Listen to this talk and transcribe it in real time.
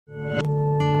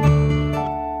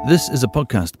This is a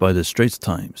podcast by The Straits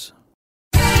Times.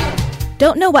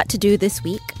 Don't know what to do this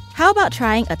week? How about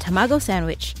trying a tamago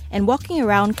sandwich and walking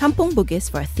around Kampong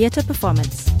Bugis for a theatre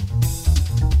performance?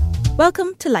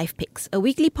 Welcome to Life Picks, a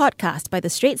weekly podcast by The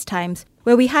Straits Times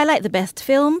where we highlight the best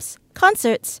films,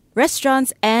 concerts,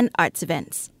 restaurants and arts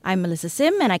events. I'm Melissa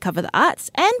Sim and I cover the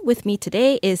arts, and with me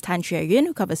today is Tan Shreya Yun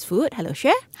who covers food. Hello,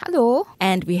 Shreya. Hello.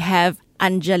 And we have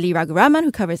Anjali Raguraman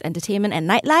who covers entertainment and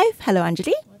nightlife. Hello,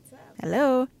 Anjali. What's up?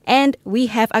 Hello. And we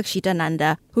have Akshita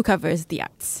Nanda who covers the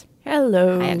arts.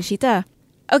 Hello. Hi, Akshita.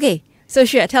 Okay, so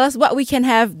Shreya, tell us what we can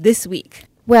have this week.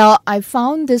 Well, I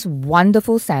found this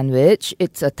wonderful sandwich.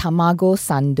 It's a tamago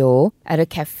sando at a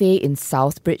cafe in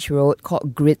Southbridge Road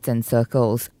called Grits and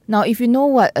Circles. Now, if you know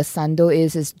what a sando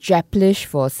is, it's Japlish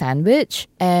for sandwich.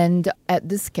 And at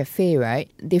this cafe,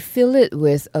 right, they fill it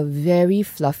with a very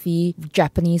fluffy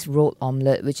Japanese rolled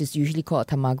omelette, which is usually called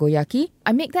tamagoyaki.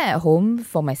 I make that at home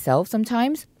for myself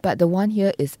sometimes, but the one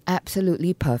here is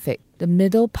absolutely perfect. The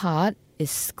middle part is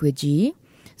squidgy,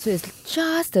 so it's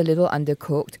just a little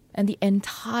undercooked, and the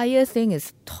entire thing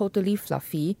is totally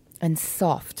fluffy and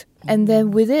soft. And then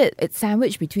with it, it's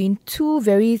sandwiched between two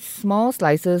very small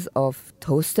slices of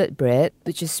toasted bread,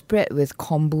 which is spread with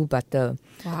kombu butter.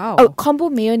 Wow. Oh,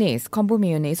 kombu mayonnaise.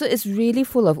 So it's really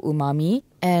full of umami,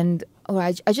 and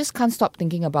I just can't stop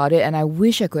thinking about it, and I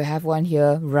wish I could have one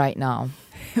here right now.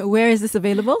 Where is this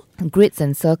available? Grits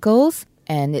and Circles,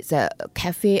 and it's a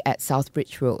cafe at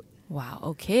Southbridge Road. Wow,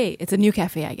 okay. It's a new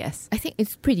cafe, I guess. I think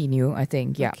it's pretty new,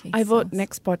 yeah. Okay, I vote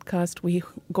next podcast we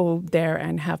go there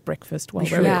and have breakfast while we're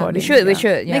should. recording. We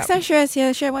should. Yeah. Next time Shreya's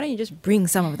here, Shreya, why don't you just bring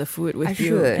some of the food with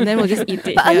you? should. And then we'll just eat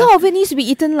it. But a lot of it needs to be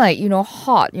eaten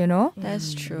hot,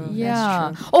 That's true.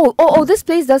 Yeah. That's true. Oh, this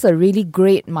place does a really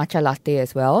great matcha latte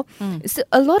as well. It's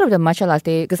a lot of the matcha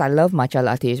latte, because I love matcha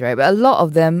lattes, right? But a lot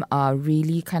of them are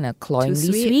really kind of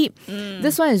cloyingly sweet.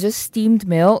 This one is just steamed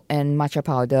milk and matcha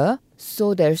powder.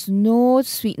 So there's no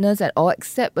sweetness at all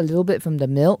except a little bit from the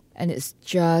milk. And it's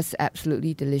just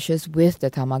absolutely delicious with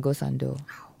the tamago sando.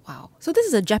 Wow. So this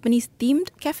is a Japanese-themed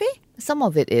cafe? Some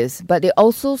of it is, but they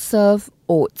also serve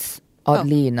oats,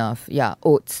 oddly enough. Yeah,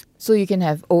 oats. So you can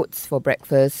have oats for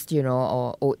breakfast,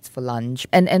 or oats for lunch.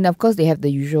 And of course, they have the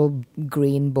usual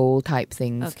grain bowl type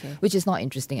things, which is not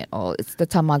interesting at all. It's the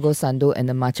tamago sando and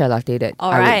the matcha latte that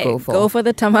I would go for. Go for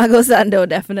the tamago sando,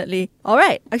 definitely. All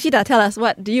right. Akshita, tell us,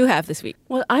 what do you have this week?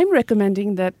 Well, I'm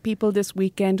recommending that people this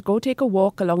weekend go take a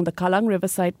walk along the Kallang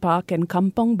Riverside Park and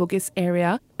Kampong Bugis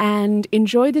area and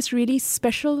enjoy this really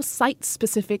special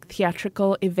site-specific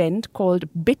theatrical event called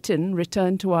Bitten,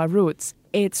 Return to Our Roots.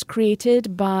 It's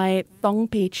created by Thong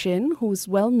Pei Chin, who's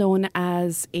well known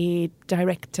as a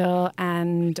director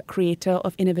and creator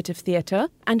of innovative theatre,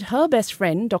 and her best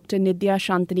friend, Dr. Nidya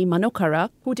Shantini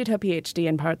Manokara, who did her PhD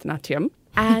in Bharatanatyam.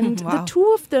 And Wow. the two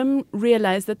of them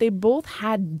realized that they both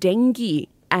had dengue.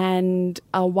 And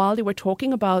while they were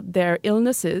talking about their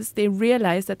illnesses, they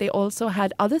realized that they also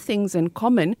had other things in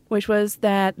common, which was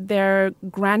that their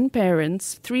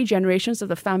grandparents, 3 generations of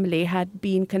the family, had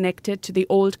been connected to the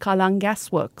old Kallang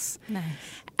gasworks. Nice.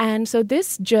 And so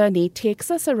this journey takes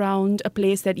us around a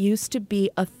place that used to be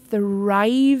a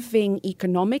thriving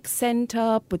economic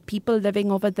center with people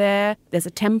living over there. There's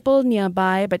a temple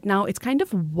nearby, but now it's kind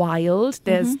of wild.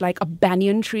 There's like a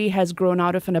banyan tree has grown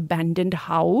out of an abandoned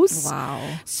house. Wow.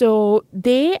 So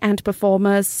they and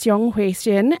performers Seong Hui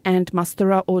Sien and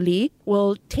Mastura Oli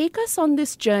will take us on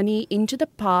this journey into the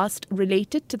past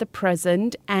related to the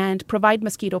present and provide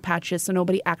mosquito patches so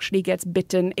nobody actually gets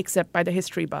bitten except by the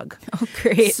history bug. Oh,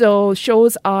 great. So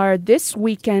shows are this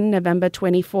weekend, November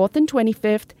 24th and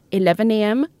 25th, 11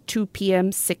 a.m., 2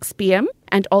 p.m., 6 p.m.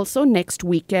 And also next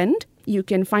weekend. You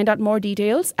can find out more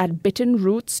details at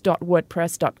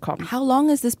bittenroots.wordpress.com. How long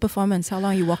is this performance? How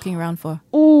long are you walking around for?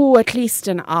 Ooh, at least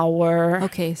an hour.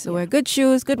 Okay, so wear good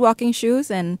shoes, good walking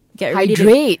shoes, and get ready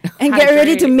Hydrate. get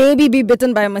ready to Hydrate. maybe be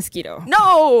bitten by a mosquito.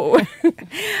 No!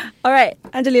 All right,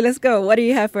 Anjali, let's go. What do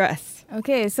you have for us?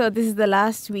 Okay, so this is the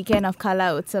last weekend of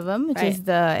Kala Utsavam, which Right. is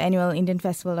the annual Indian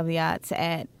Festival of the Arts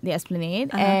at the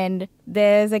Esplanade. And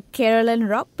there's a Keralan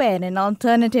rock band, an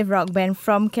alternative rock band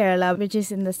from Kerala, which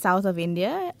is in the south of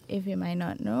India, if you might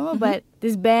not know. But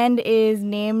this band is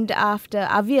named after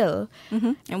Avial.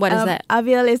 And what is that?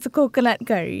 Avial is a coconut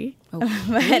curry.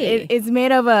 But it's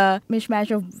made of a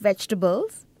mishmash of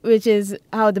vegetables, which is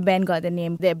how the band got the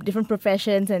name. They have different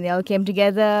professions and they all came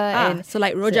together. And So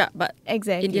like rojak, but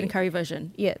exactly. Indian curry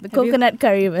version. Yeah, the coconut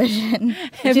curry version.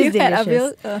 Have you had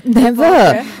Avial?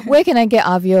 Never. Where can I get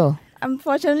Avial?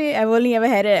 Unfortunately, I've only ever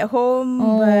had it at home,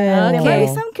 Oh, but there might be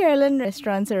okay. some Kerala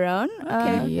restaurants around.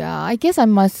 Yeah, I guess I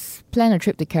must plan a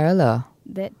trip to Kerala.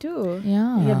 that too.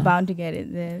 Yeah. You're bound to get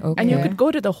it there. Okay. And you could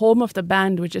go to the home of the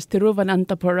band, which is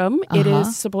Thiruvananthapuram. It Uh-huh.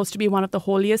 is supposed to be one of the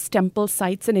holiest temple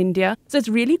sites in India. So it's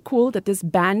really cool that this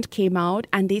band came out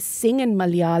and they sing in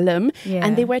Malayalam. Yeah.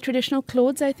 And they wear traditional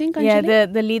clothes, I think, Yeah,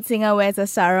 Anjali? the lead singer wears a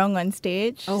sarong on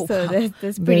stage. Oh, so wow.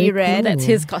 that's pretty Very rare. cool. That's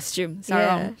his costume,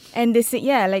 sarong. Yeah. And they sing,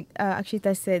 like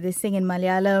Akshita said, they sing in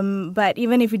Malayalam. But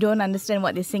even if you don't understand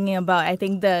what they're singing about, I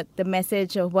think the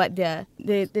message of what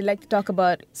they like to talk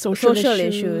about Social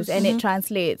issues, and Mm-hmm. it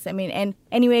translates. I mean, and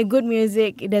anyway, good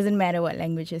music, it doesn't matter what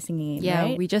language you're singing in, Yeah,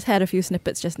 right? we just had a few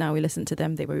snippets just now. We listened to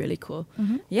them. They were really cool.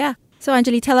 Mm-hmm. Yeah. So,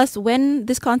 Anjali, tell us when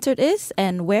this concert is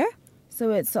and where?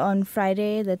 So it's on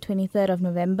Friday, the 23rd of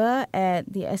November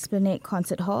at the Esplanade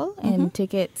Concert Hall, and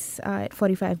tickets are at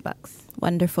 $45.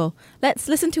 Wonderful. Let's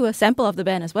listen to a sample of the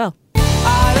band as well.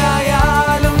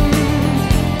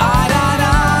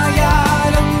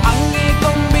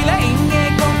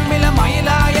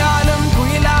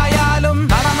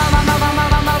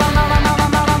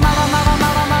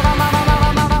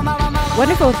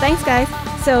 Wonderful. Thanks, guys.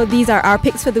 So these are our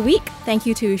picks for the week. Thank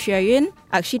you to Sherryun,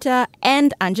 Akshita,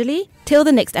 and Anjali. Till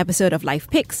the next episode of Life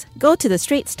Picks, go to the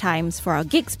Straits Times for our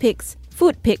gigs picks,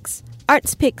 food picks,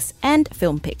 arts picks, and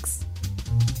film picks.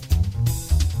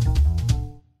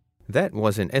 That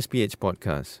was an SPH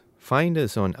podcast. Find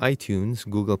us on iTunes,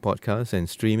 Google Podcasts, and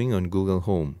streaming on Google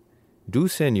Home. Do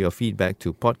send your feedback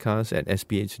to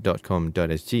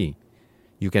podcast@sph.com.sg.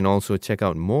 You can also check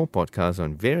out more podcasts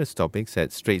on various topics at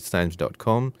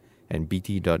straitstimes.com and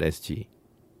bt.sg.